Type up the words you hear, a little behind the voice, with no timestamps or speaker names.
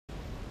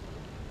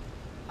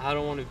I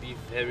don't want to be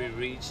very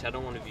rich, I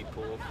don't want to be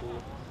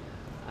powerful,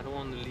 I don't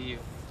want to live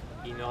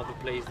in other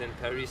place than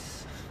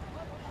Paris.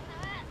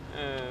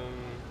 Um,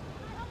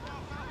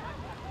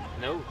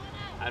 no,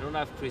 I don't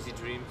have crazy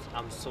dreams.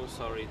 I'm so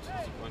sorry to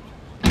disappoint you.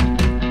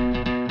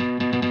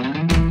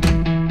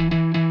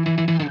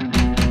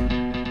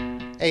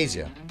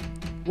 Asia.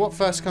 What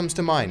first comes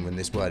to mind when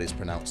this word is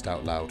pronounced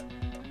out loud?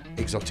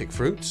 Exotic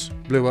fruits,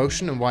 blue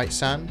ocean and white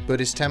sand,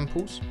 Buddhist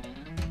temples?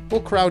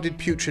 Or crowded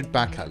putrid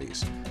back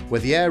alleys, where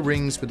the air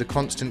rings with the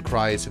constant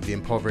cries of the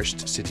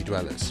impoverished city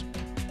dwellers?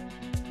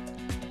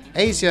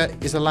 Asia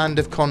is a land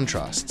of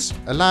contrasts,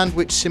 a land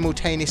which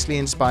simultaneously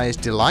inspires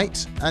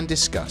delight and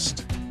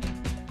disgust.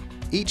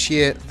 Each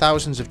year,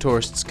 thousands of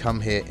tourists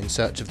come here in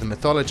search of the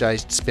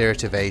mythologized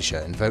spirit of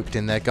Asia invoked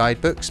in their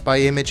guidebooks by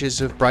images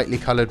of brightly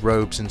colored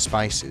robes and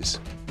spices.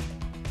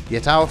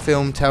 Yet our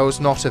film tells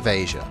not of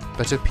Asia,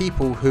 but of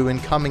people who, in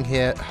coming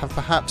here, have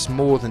perhaps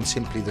more than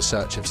simply the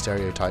search of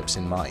stereotypes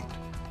in mind.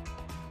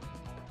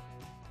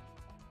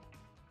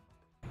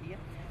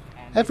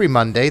 Every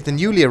Monday, the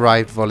newly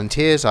arrived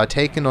volunteers are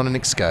taken on an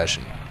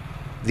excursion.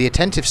 The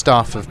attentive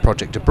staff of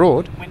Project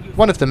Abroad,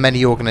 one of the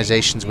many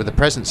organisations with a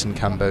presence in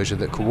Cambodia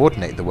that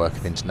coordinate the work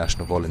of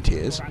international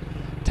volunteers,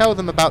 tell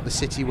them about the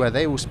city where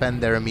they will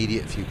spend their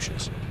immediate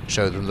futures,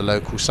 show them the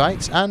local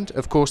sites and,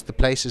 of course, the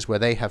places where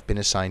they have been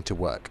assigned to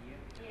work.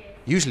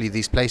 Usually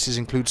these places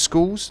include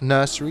schools,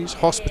 nurseries,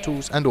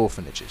 hospitals and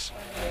orphanages.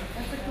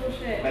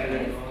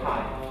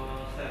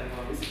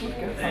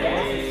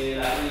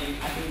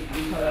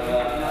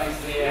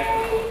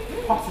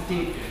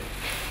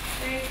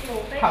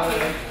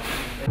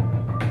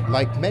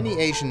 Like many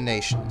Asian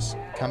nations,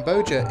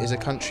 Cambodia is a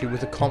country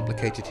with a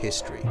complicated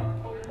history.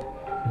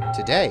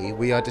 Today,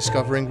 we are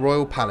discovering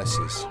royal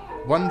palaces,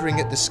 wondering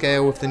at the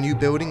scale of the new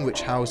building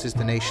which houses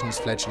the nation's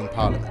fledgling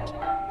parliament,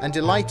 and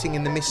delighting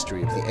in the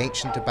mystery of the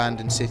ancient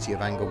abandoned city of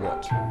Angkor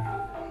Wat.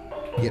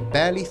 Yet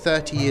barely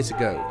 30 years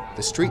ago,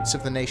 the streets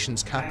of the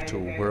nation's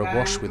capital were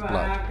awash with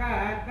blood.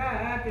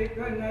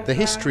 The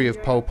history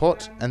of Pol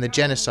Pot and the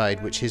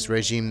genocide which his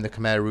regime, the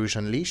Khmer Rouge,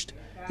 unleashed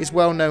is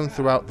well known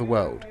throughout the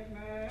world,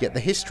 yet the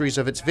histories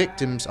of its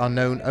victims are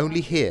known only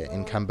here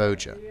in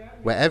Cambodia,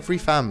 where every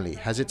family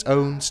has its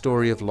own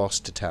story of loss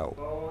to tell.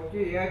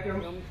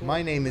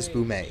 My name is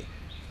Boumé.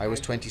 I was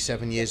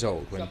 27 years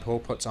old when Pol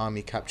Pot's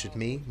army captured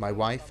me, my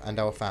wife and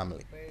our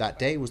family. That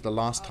day was the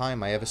last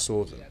time I ever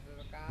saw them.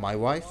 My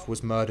wife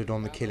was murdered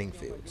on the killing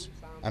fields,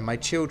 and my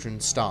children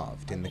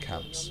starved in the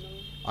camps.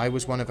 I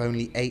was one of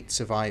only 8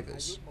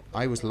 survivors.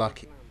 I was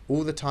lucky.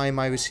 All the time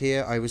I was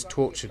here, I was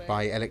tortured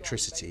by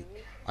electricity.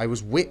 I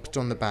was whipped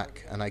on the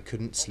back and I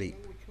couldn't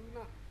sleep.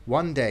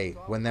 One day,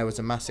 when there was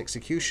a mass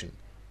execution,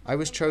 I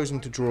was chosen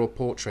to draw a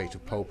portrait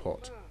of Pol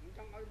Pot.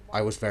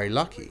 I was very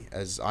lucky,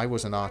 as I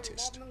was an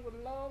artist.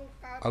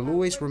 I'll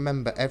always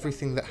remember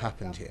everything that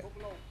happened here.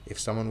 If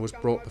someone was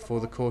brought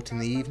before the court in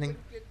the evening,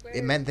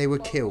 it meant they were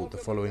killed the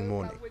following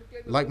morning,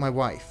 like my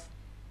wife.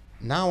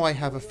 Now I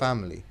have a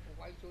family,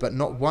 but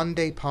not one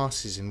day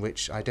passes in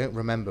which I don't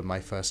remember my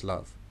first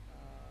love.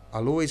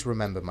 I'll always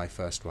remember my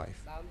first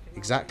wife,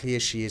 exactly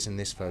as she is in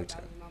this photo.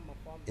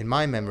 In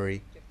my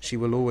memory, she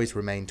will always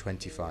remain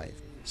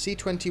 25.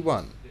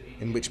 C-21,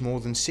 in which more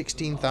than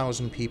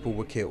 16,000 people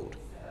were killed,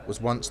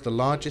 was once the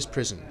largest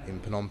prison in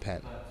Phnom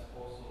Penh.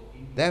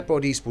 Their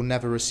bodies will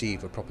never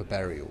receive a proper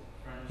burial,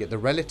 yet the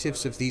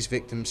relatives of these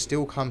victims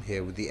still come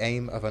here with the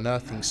aim of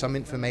unearthing some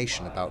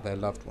information about their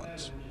loved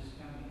ones.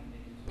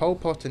 Pol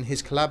Pot and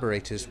his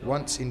collaborators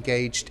once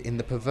engaged in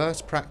the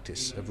perverse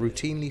practice of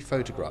routinely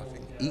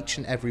photographing each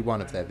and every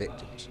one of their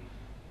victims.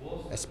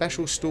 A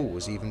special stool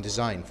was even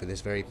designed for this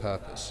very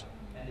purpose.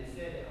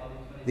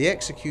 The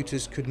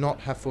executors could not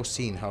have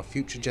foreseen how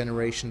future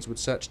generations would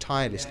search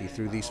tirelessly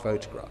through these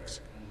photographs,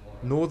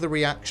 nor the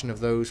reaction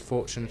of those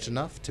fortunate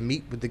enough to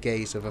meet with the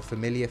gaze of a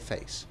familiar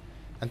face,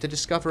 and to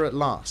discover at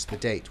last the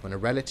date when a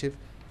relative,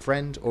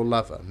 friend or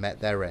lover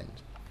met their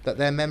end, that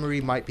their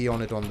memory might be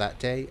honoured on that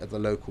day at the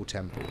local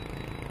temple.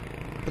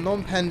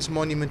 Phnom Penh's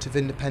Monument of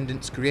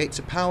Independence creates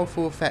a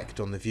powerful effect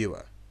on the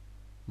viewer.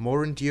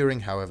 More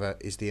enduring, however,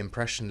 is the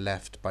impression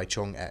left by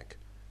Chong Ek,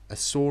 a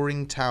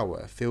soaring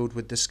tower filled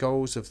with the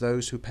skulls of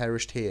those who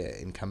perished here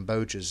in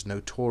Cambodia's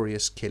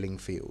notorious killing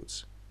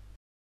fields.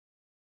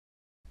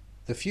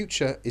 The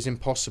future is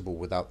impossible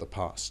without the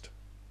past.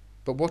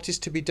 But what is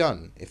to be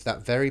done if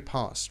that very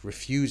past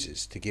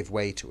refuses to give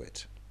way to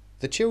it?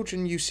 The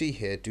children you see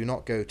here do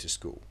not go to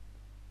school.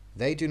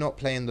 They do not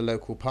play in the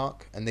local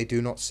park and they do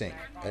not sing,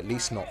 at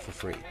least not for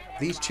free.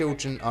 These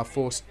children are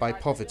forced by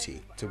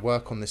poverty to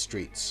work on the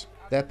streets.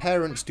 Their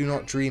parents do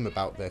not dream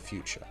about their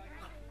future.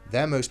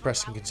 Their most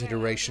pressing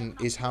consideration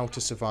is how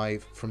to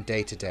survive from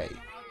day to day.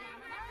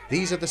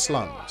 These are the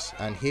slums,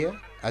 and here,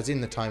 as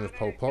in the time of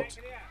Pol Pot,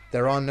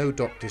 there are no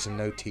doctors and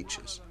no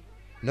teachers.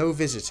 No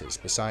visitors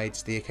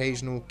besides the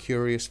occasional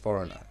curious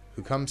foreigner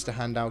who comes to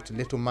hand out a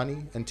little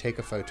money and take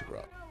a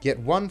photograph. Yet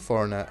one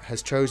foreigner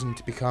has chosen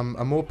to become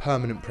a more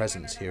permanent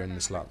presence here in the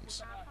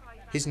slums.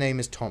 His name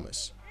is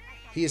Thomas.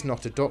 He is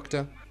not a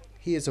doctor,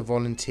 he is a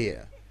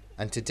volunteer,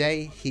 and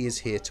today he is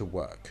here to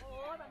work.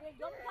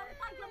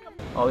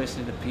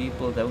 Obviously the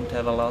people don't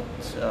have a lot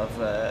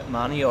of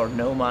money or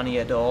no money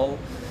at all.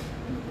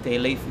 They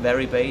live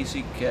very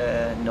basic,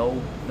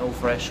 no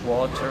fresh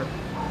water,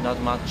 not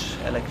much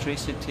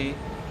electricity,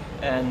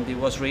 and it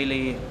was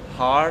really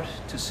hard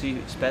to see,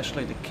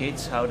 especially the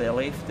kids, how they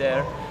live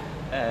there,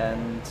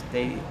 and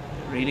they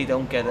really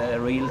don't get a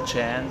real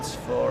chance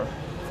for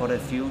the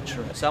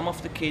future. Some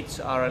of the kids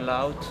are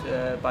allowed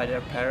by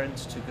their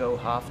parents to go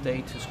half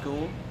day to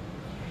school,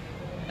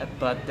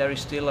 but there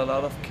is still a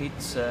lot of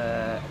kids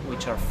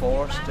which are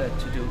forced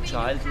to do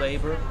child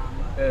labor,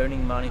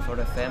 earning money for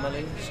their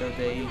family, so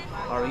they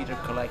are either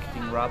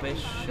collecting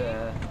rubbish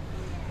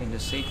in the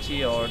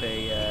city or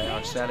they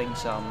are selling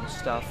some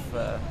stuff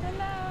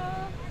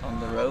on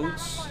the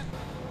roads,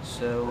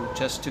 so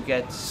just to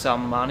get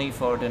some money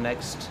for the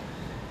next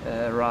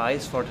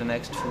rice, for the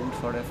next food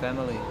for their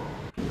family.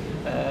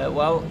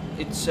 Well,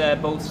 it's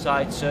both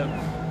sides. So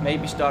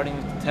maybe starting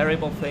with the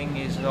terrible thing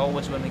is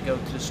always when we go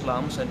to the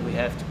slums and we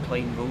have to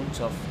clean rooms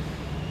of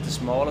the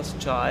smallest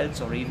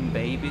childs or even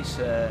babies.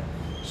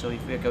 So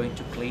if we're going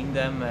to clean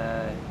them,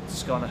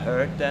 it's gonna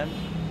hurt them,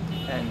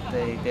 and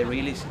they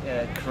really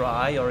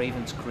cry or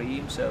even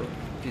scream. So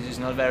this is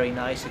not a very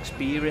nice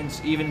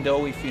experience, even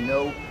though if you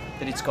know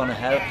that it's gonna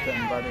help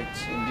them, but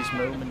it's in this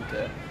moment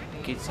the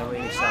kids are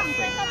really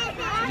suffering.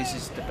 So this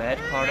is the bad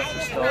part of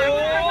the story,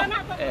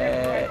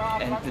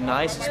 and the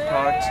nicest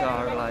parts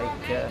are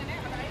like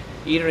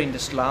either in the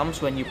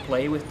slums when you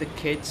play with the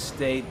kids,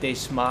 they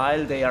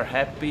smile, they are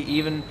happy,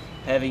 even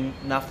having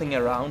nothing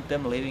around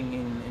them, living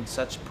in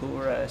such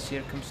poor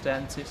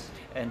circumstances,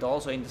 and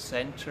also in the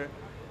center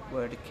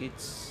where the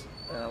kids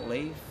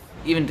live.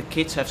 Even the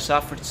kids have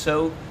suffered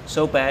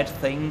so bad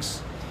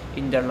things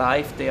in their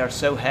life, they are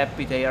so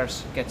happy,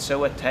 get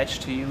so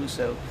attached to you,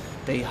 so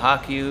they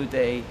hug you,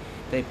 they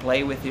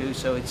play with you,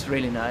 so it's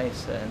really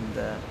nice,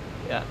 and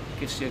yeah,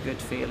 gives you a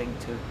good feeling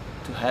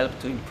to help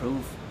to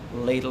improve a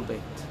little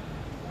bit.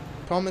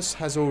 Thomas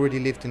has already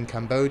lived in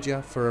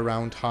Cambodia for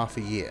around half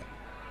a year.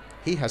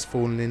 He has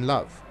fallen in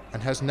love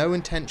and has no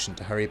intention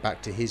to hurry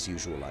back to his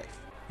usual life.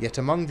 Yet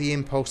among the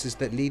impulses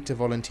that lead to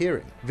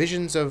volunteering,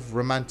 visions of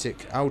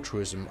romantic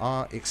altruism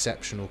are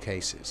exceptional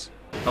cases.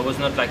 I was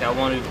not like I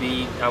want to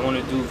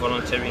do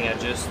volunteering.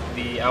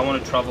 I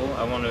want to travel.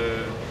 I want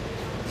to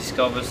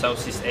discover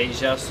Southeast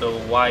Asia. So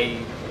why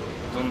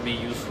don't be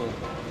useful?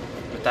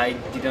 But I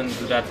didn't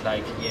do that.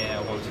 Like, yeah,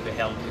 I wanted to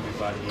help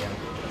everybody and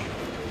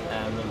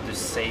I'm not the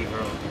savior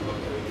of the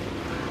world.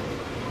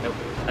 Nope.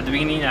 At the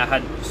beginning, I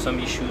had some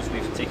issues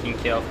with taking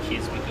care of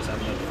kids because I'm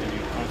not very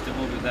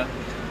comfortable with that.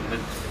 But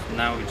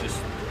now it's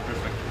just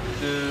perfect.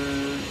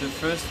 The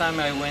first time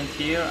I went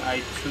here,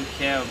 I took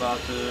care about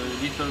a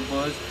little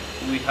boy.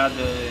 He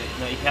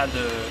had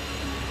a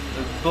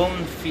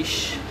bone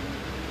fish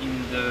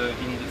in the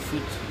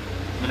foot,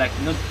 but like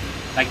not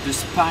like the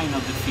spine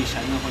of the fish. I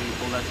don't know how you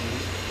call that in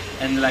English.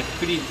 And like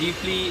pretty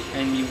deeply,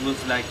 and he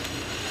was like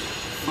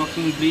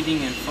fucking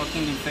bleeding and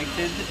fucking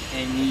infected,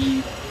 and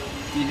he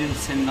didn't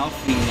say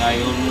nothing. I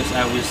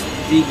was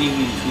digging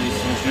into his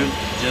injury,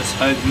 just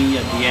hugged me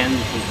at the end.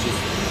 It was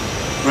just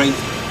great.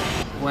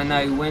 When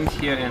I went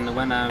here and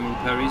when I'm in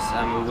Paris,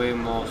 I'm way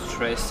more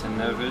stressed and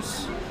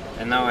nervous,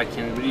 and now I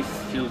can really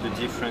feel the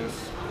difference,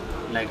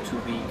 like to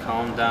be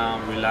calm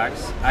down,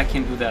 relax. I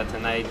can do that,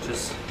 and I'm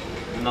just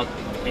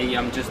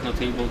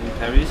not able in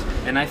Paris.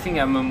 And I think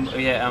I'm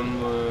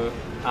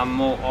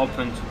more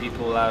open to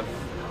people.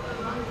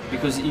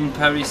 Because in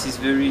Paris it's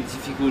very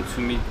difficult to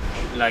meet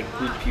like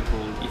good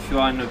people. If you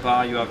are in a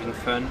bar, you are having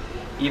fun.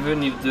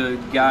 Even if the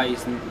guy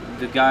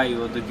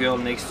or the girl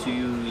next to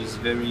you is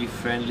very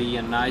friendly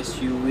and nice,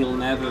 you will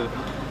never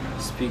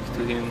speak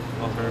to him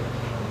or her.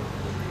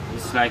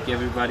 It's like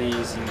everybody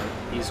is in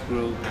his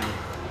group. And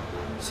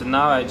so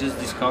now I just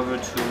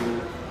discovered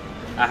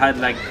I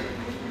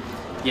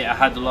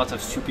had a lot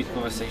of stupid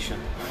conversation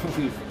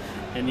with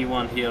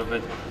anyone here,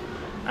 but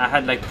I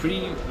had like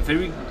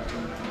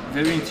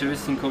very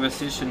interesting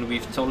conversation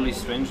with totally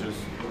strangers,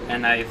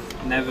 and I've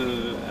never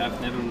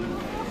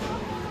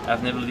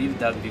lived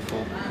that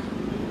before.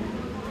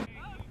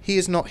 He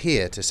is not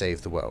here to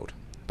save the world,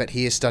 but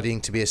he is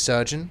studying to be a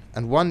surgeon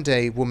and one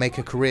day will make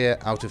a career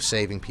out of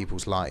saving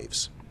people's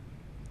lives.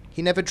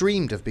 He never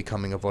dreamed of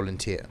becoming a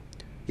volunteer,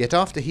 yet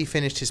after he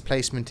finished his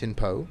placement in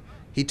Po,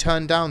 he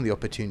turned down the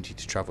opportunity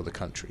to travel the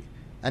country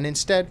and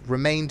instead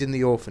remained in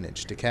the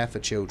orphanage to care for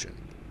children.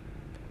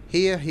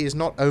 Here he is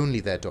not only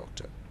their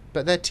doctor,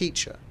 but their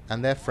teacher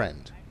and their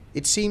friend.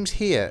 It seems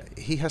here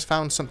he has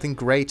found something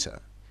greater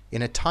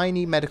in a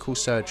tiny medical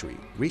surgery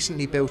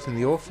recently built in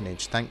the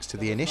orphanage thanks to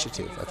the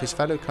initiative of his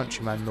fellow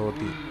countryman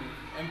Nordi.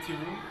 Empty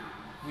room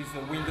with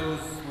the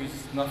windows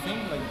with nothing,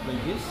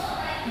 like this.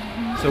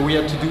 So we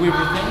had to do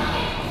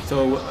everything.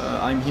 So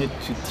I'm here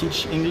to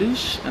teach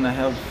English, and I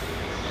have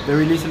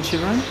very little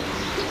children.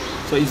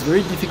 So it's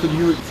very difficult.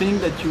 You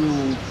think that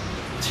you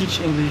teach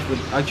English, but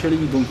actually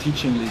you don't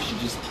teach English. You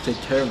just take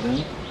care of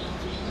them,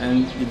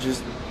 and you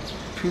just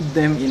put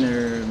them in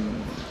a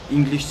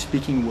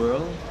English-speaking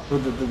world. So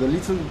the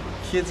little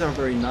kids are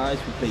very nice.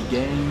 We play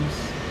games.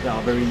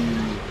 very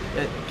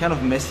kind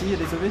of messy a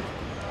little bit.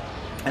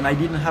 And I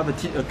didn't have a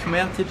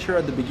Khmer teacher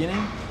at the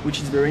beginning, which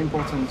is very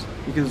important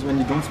because when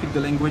you don't speak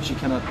the language, you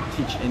cannot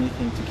teach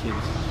anything to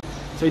kids.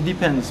 So it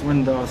depends.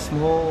 When they are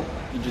small,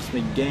 you just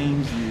make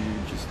games, you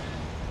just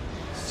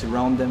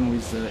surround them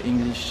with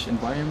English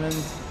environment,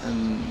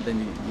 and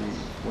then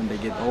when they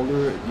get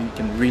older, you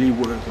can really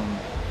work on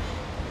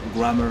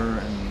grammar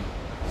and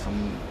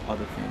some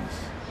other things.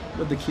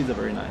 But the kids are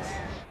very nice.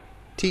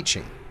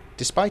 Teaching,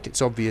 despite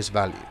its obvious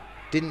value,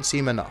 didn't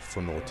seem enough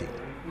for Nortin.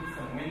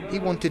 He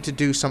wanted to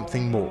do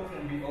something more.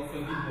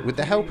 With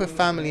the help of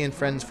family and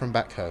friends from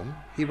back home,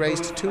 he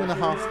raised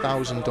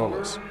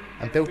 $2,500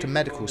 and built a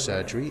medical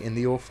surgery in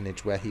the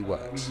orphanage where he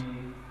works.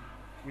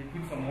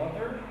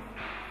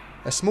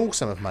 A small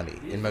sum of money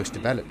in most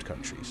developed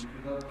countries,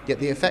 yet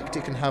the effect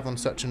it can have on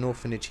such an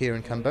orphanage here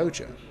in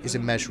Cambodia is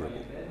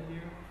immeasurable.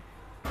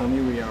 For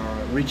me, we are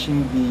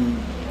reaching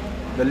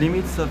the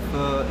limits of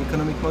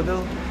economic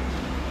model,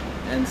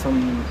 and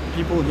some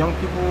people, young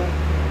people,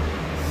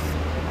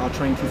 are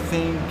trying to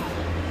think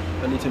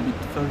a little bit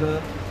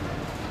further.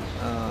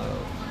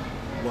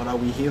 What are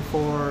we here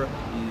for?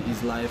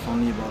 Is life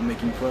only about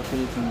making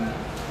profit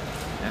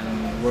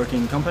and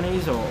working in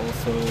companies, or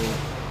also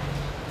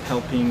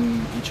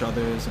helping each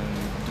others and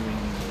doing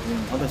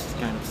other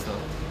kind of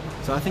stuff?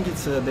 So I think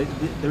it's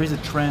there is a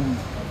trend.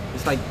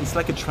 It's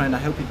like a trend. I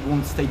hope it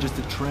won't stay just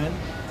a trend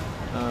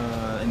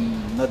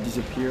and not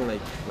disappear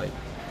like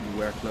you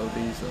wear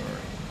clothes.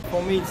 Or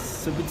for me,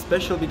 it's a bit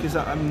special because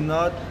I'm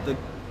not the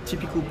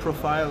typical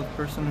profile of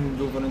person who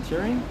go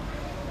volunteering.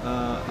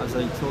 As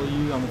I told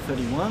you, I'm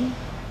 31,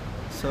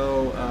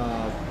 so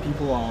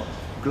people are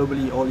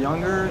globally all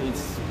younger.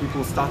 It's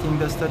people starting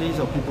their studies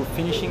or people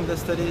finishing their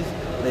studies.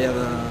 They have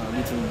a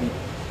little bit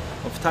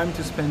of time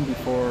to spend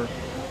before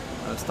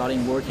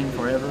starting working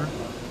forever.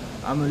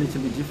 I'm a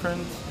little bit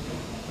different.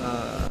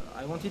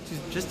 I wanted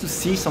to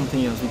see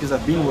something else because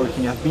I've been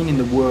working, I've been in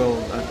the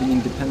world, I've been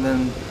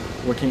independent,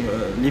 working,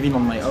 living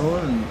on my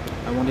own, and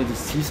I wanted to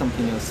see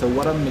something else. So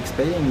what I'm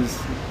expecting is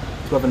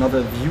to have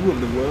another view of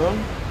the world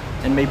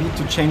and maybe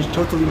to change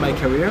totally my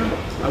career.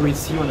 I will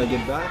see when I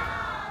get back.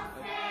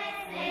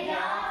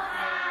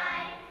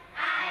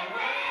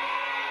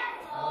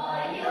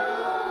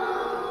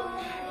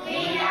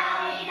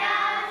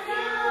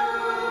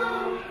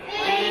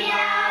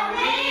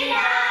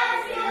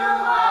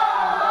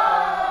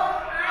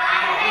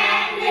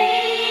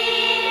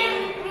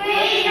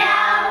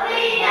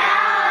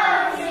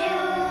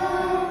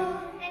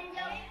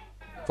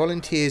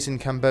 Volunteers in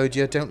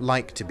Cambodia don't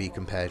like to be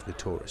compared with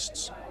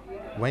tourists.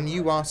 When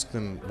you ask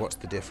them what's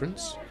the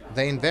difference,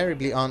 they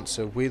invariably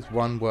answer with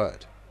one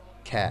word: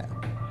 care.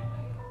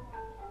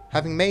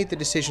 Having made the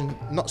decision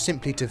not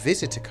simply to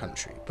visit a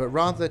country, but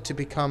rather to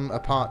become a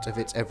part of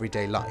its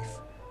everyday life,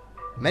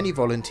 many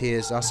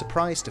volunteers are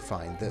surprised to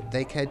find that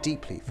they care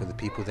deeply for the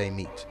people they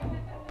meet,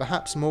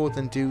 perhaps more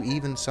than do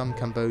even some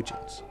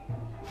Cambodians.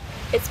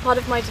 It's part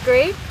of my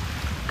degree.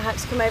 I had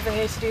to come over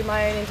here to do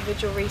my own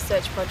individual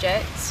research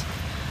project.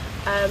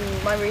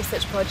 My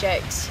research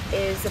project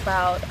is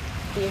about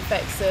the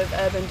effects of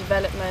urban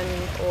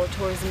development or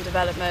tourism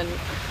development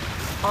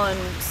on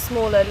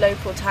smaller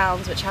local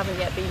towns which haven't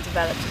yet been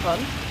developed upon.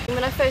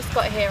 When I first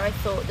got here, I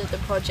thought that the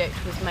project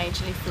was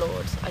majorly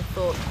flawed. I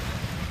thought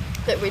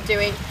that we're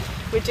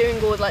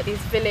doing all like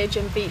these village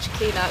and beach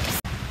cleanups,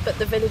 but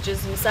the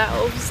villagers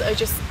themselves are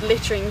just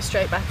littering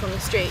straight back on the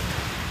street.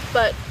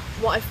 But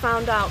what I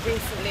found out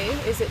recently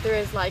is that there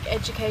is like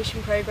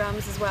education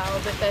programs as well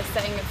that they're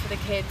setting up for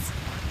the kids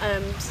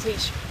to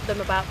teach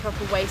them about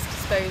proper waste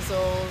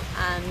disposal,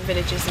 and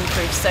villages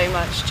improved so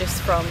much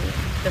just from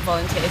the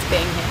volunteers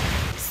being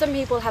here. Some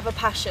people have a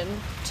passion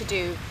to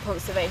do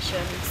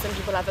conservation, some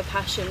people have a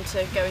passion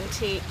to go and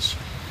teach,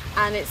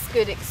 and it's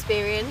good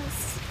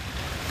experience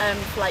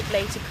for like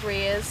later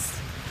careers,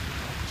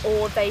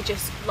 or they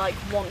just like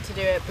want to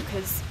do it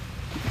because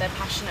they're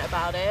passionate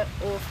about it.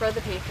 Or for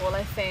other people,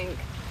 I think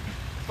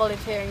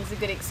volunteering is a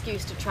good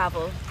excuse to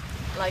travel.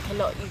 Like a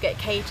lot, you get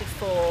catered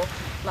for,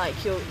 like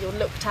you're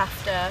looked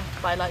after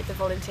by like the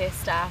volunteer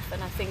staff,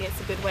 and I think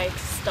it's a good way to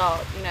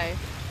start, you know,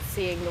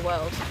 seeing the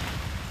world.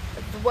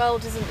 The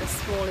world isn't as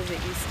small as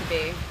it used to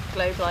be.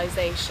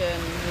 Globalization,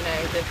 you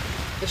know,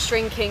 the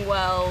shrinking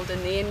world and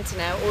the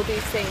internet, all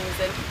these things,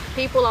 and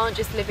people aren't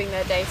just living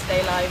their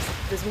day-to-day lives.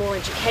 There's more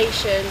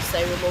education, so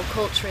we're more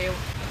cultural.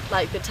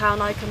 Like the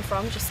town I come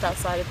from, just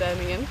outside of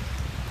Birmingham,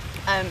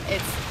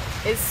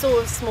 it's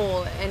sort of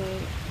small, and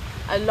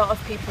a lot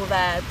of people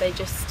there, they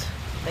just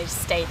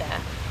stay there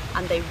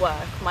and they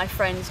work. My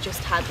friends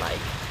just had like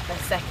their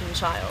second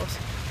child.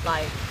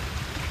 Like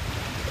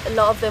a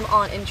lot of them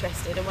aren't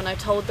interested, and when I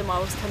told them I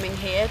was coming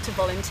here to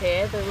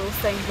volunteer, they were all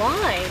saying,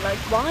 why? Like,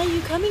 why are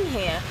you coming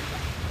here?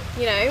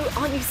 You know,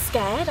 aren't you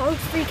scared? I would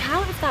freak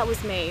out if that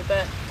was me,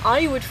 but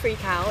I would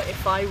freak out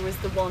if I was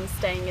the one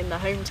staying in the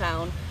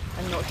hometown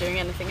and not doing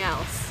anything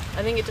else.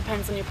 I think it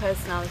depends on your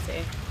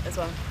personality as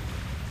well.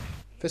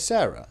 For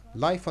Sarah,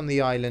 life on the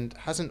island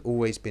hasn't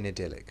always been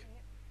idyllic.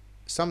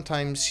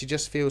 Sometimes she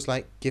just feels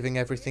like giving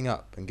everything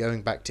up and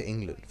going back to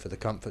England for the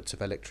comforts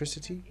of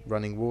electricity,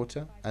 running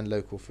water, and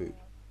local food.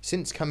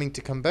 Since coming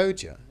to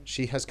Cambodia,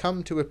 she has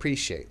come to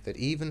appreciate that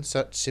even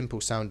such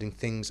simple-sounding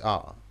things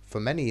are, for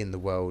many in the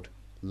world,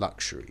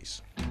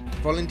 luxuries.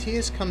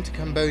 Volunteers come to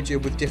Cambodia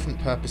with different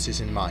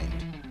purposes in mind.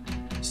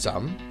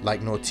 Some,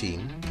 like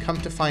Nortine, come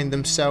to find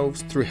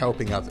themselves through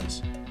helping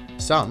others.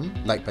 Some,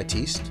 like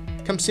Baptiste,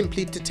 come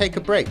simply to take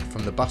a break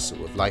from the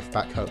bustle of life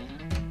back home.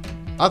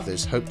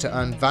 Others hope to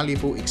earn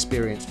valuable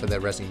experience for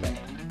their resume,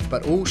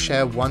 but all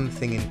share one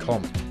thing in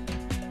common.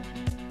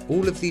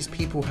 All of these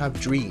people have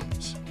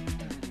dreams.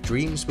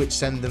 Dreams which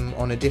send them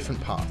on a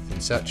different path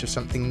in search of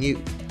something new.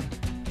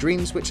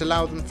 Dreams which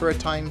allow them for a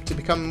time to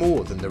become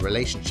more than the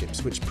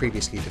relationships which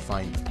previously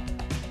defined them.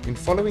 In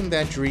following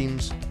their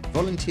dreams,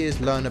 volunteers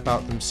learn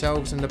about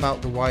themselves and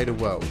about the wider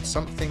world,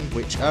 something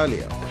which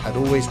earlier had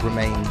always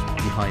remained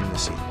behind the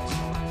scenes.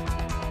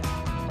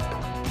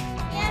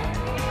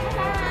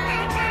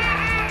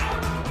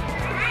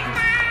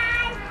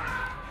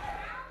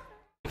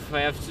 If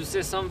I have to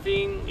say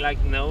something,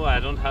 like no, I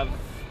don't have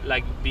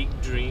like big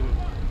dream.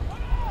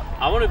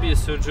 I want to be a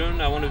surgeon,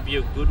 I want to be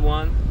a good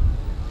one,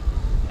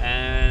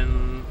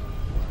 and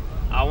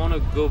I want to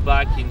go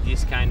back in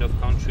this kind of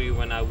country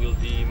when I will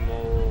be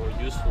more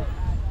useful.